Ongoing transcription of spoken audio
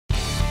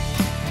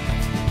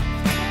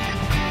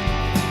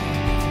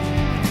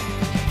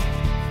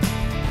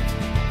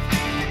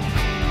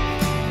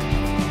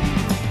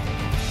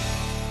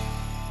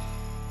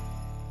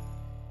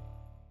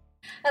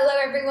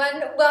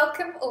everyone,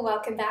 welcome or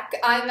welcome back.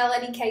 I'm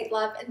Melanie Kate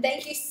Love and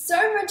thank you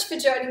so much for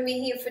joining me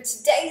here for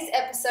today's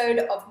episode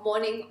of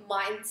Morning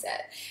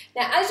Mindset.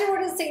 Now, as you would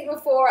have seen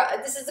before,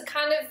 this is a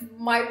kind of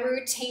my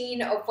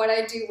routine of what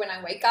I do when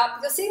I wake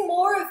up. You'll see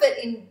more of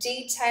it in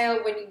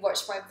detail when you watch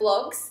my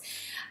vlogs.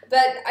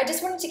 But I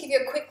just wanted to give you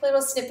a quick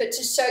little snippet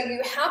to show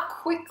you how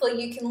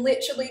quickly you can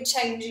literally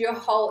change your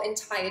whole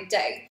entire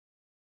day.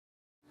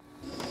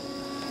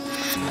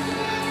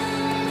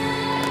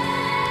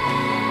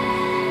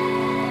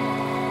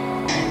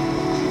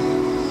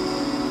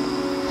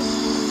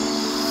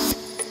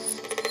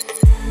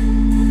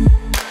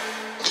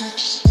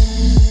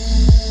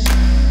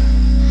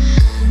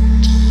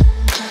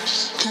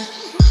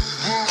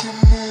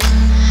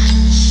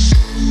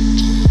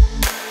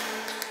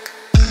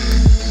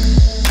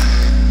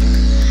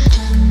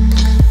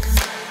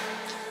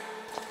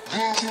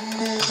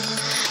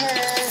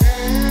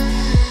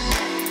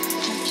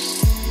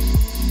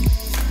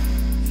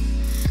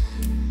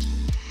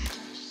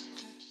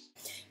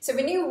 So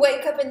when you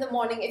wake up in the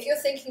morning, if you're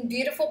thinking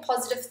beautiful,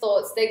 positive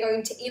thoughts, they're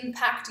going to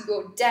impact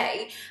your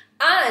day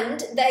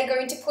and they're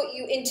going to put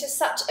you into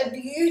such a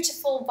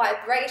beautiful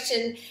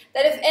vibration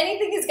that if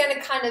anything is going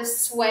to kind of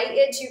sway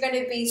it, you're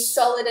going to be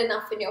solid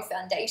enough in your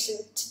foundation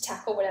to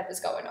tackle whatever's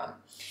going on.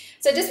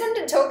 So I just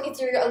wanted to talk you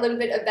through a little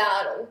bit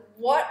about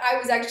what I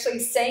was actually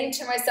saying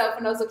to myself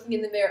when I was looking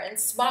in the mirror and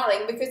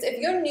smiling, because if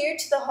you're new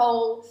to the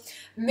whole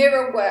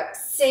mirror work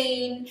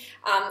scene,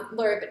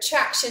 law of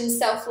attraction,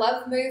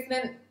 self-love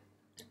movement,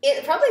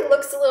 it probably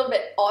looks a little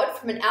bit odd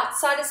from an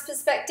outsider's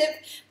perspective,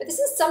 but this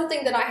is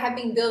something that I have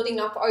been building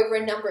up over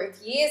a number of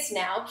years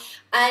now,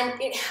 and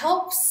it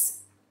helps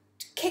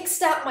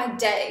kickstart my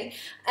day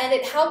and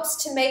it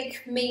helps to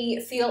make me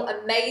feel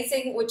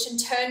amazing, which in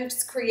turn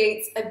just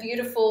creates a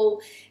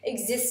beautiful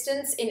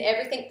existence in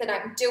everything that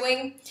I'm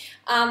doing.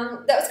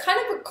 That was kind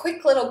of a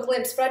quick little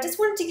glimpse, but I just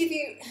wanted to give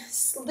you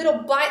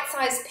little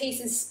bite-sized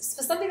pieces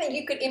for something that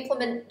you could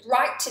implement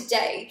right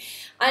today.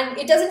 And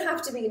it doesn't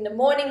have to be in the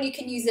morning, you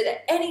can use it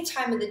at any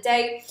time of the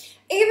day.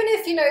 Even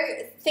if, you know,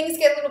 things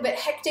get a little bit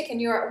hectic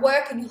and you're at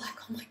work and you're like,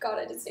 oh my God,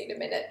 I just need a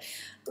minute.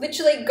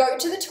 Literally go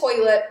to the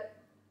toilet,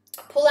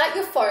 pull out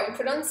your phone,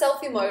 put it on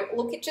selfie mode,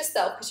 look at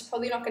yourself, because you're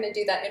probably not going to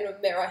do that in a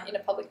mirror in a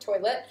public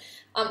toilet,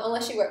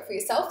 unless you work for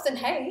yourself, then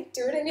hey,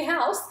 do it in your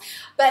house.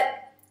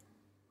 But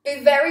be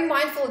very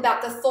mindful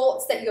about the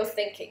thoughts that you're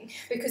thinking,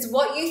 because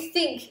what you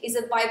think is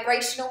a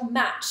vibrational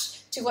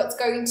match to what's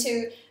going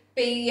to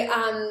be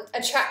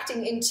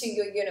attracting into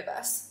your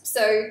universe.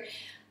 So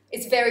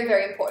it's very,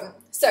 very important.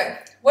 So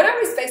what I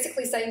was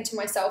basically saying to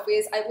myself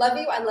is, I love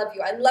you, I love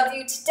you, I love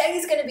you. Today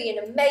is going to be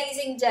an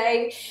amazing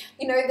day.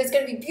 You know, there's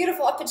going to be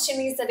beautiful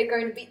opportunities that are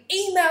going to be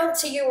emailed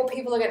to you or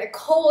people are going to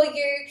call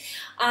you,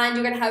 and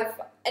you're going to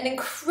have an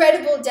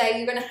incredible day.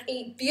 You're going to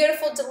eat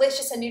beautiful,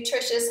 delicious and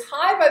nutritious,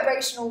 high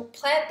vibrational,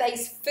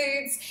 plant-based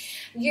foods.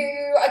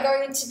 You are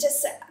going to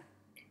just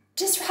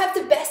have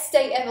the best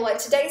day ever. Like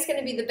today's going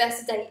to be the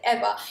best day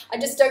ever. I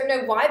just don't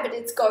know why, but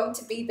it's going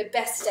to be the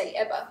best day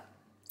ever.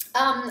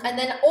 And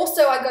then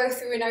also I go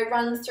through and I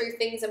run through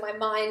things in my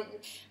mind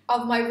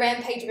of my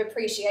rampage of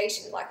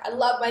appreciation. Like I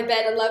love my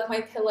bed, I love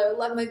my pillow, I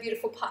love my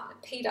beautiful partner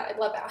Peter, I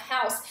love our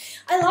house.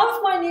 I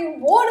love my new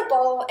water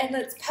bowl and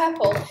it's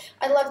purple.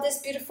 I love this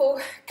beautiful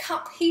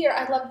cup here.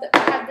 I love that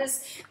I have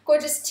this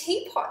gorgeous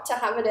teapot to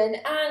have it in.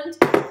 And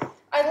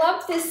I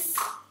love this,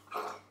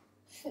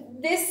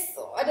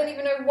 I don't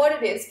even know what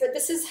it is, but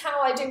this is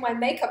how I do my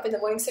makeup in the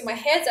morning, so my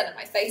hair's out of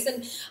my face.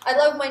 And I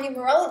love my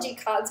numerology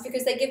cards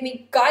because they give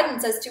me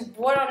guidance as to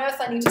what on earth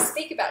I need to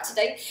speak about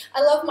today.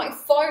 I love my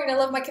phone, I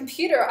love my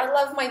computer, I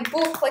love my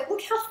book. Like,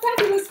 look how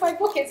fabulous my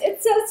book is.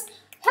 It says,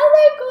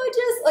 hello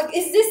gorgeous. Like,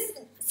 is this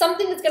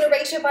something that's going to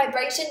raise your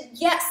vibration?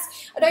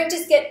 Yes. I don't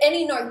just get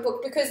any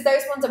notebook because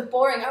those ones are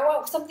boring. I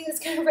want something that's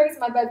going to raise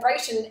my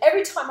vibration. And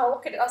every time I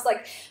look at it, I was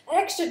like, that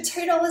extra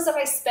 $2 that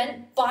I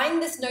spent buying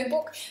this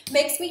notebook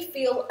makes me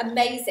feel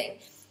amazing.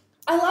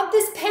 I love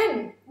this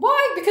pen.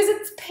 Why? Because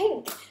it's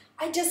pink.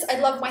 I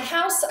love my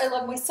house. I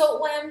love my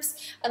salt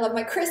lamps. I love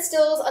my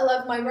crystals. I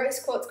love my rose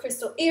quartz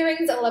crystal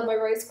earrings. I love my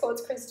rose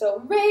quartz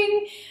crystal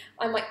ring.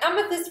 My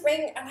amethyst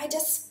ring. And I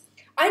just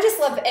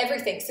love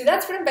everything. So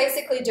that's what I'm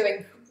basically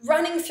doing.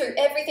 Running through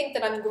everything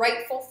that I'm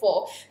grateful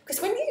for,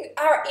 because when you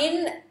are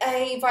in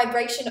a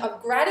vibration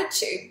of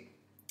gratitude,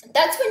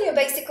 that's when you're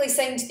basically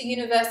saying to the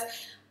universe,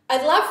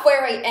 I love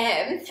where I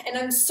am and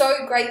I'm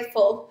so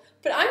grateful,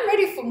 but I'm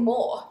ready for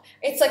more.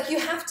 It's like you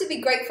have to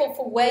be grateful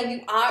for where you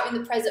are in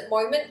the present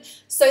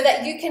moment so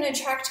that you can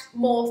attract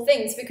more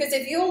things. Because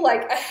if you're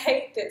like, I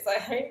hate this, I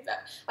hate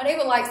that, I don't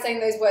even like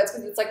saying those words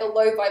because it's like a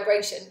low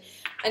vibration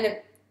and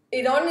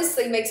it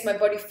honestly makes my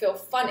body feel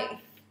funny.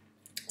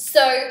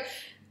 So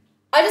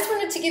I just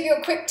wanted to give you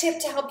a quick tip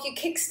to help you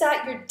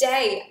kickstart your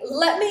day.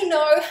 Let me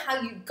know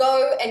how you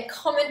go and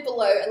comment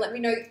below and let me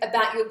know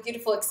about your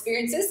beautiful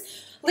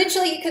experiences.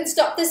 Literally, you can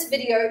stop this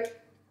video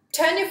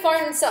Turn your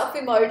phone in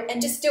selfie mode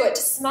and just do it.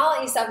 Just smile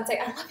at yourself and say,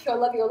 I love you, I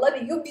love you, I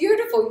love you. You're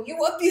beautiful.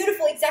 You are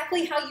beautiful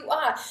exactly how you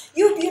are.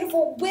 You're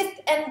beautiful with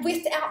and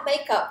without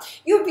makeup.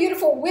 You're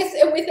beautiful with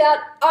and without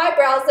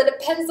eyebrows that are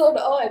penciled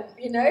on,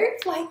 you know?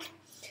 Like,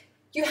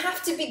 you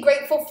have to be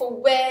grateful for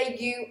where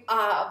you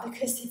are,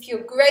 because if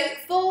you're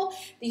grateful,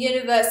 the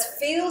universe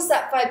feels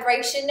that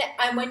vibration,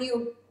 and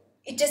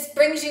it just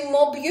brings you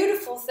more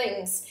beautiful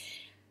things.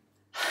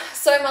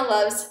 So my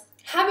loves,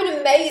 have an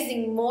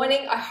amazing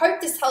morning. I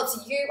hope this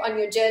helps you on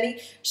your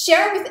journey.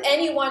 Share it with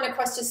anyone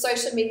across your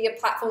social media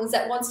platforms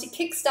that wants to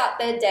kickstart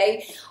their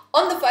day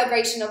on the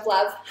vibration of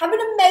love. Have an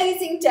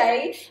amazing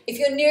day. If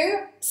you're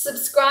new,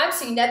 subscribe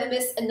so you never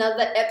miss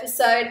another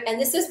episode. And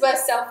this is where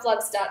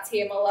self-love starts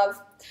here, my love.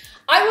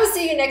 I will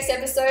see you next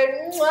episode.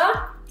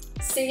 Mwah.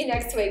 See you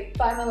next week.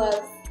 Bye, my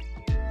loves.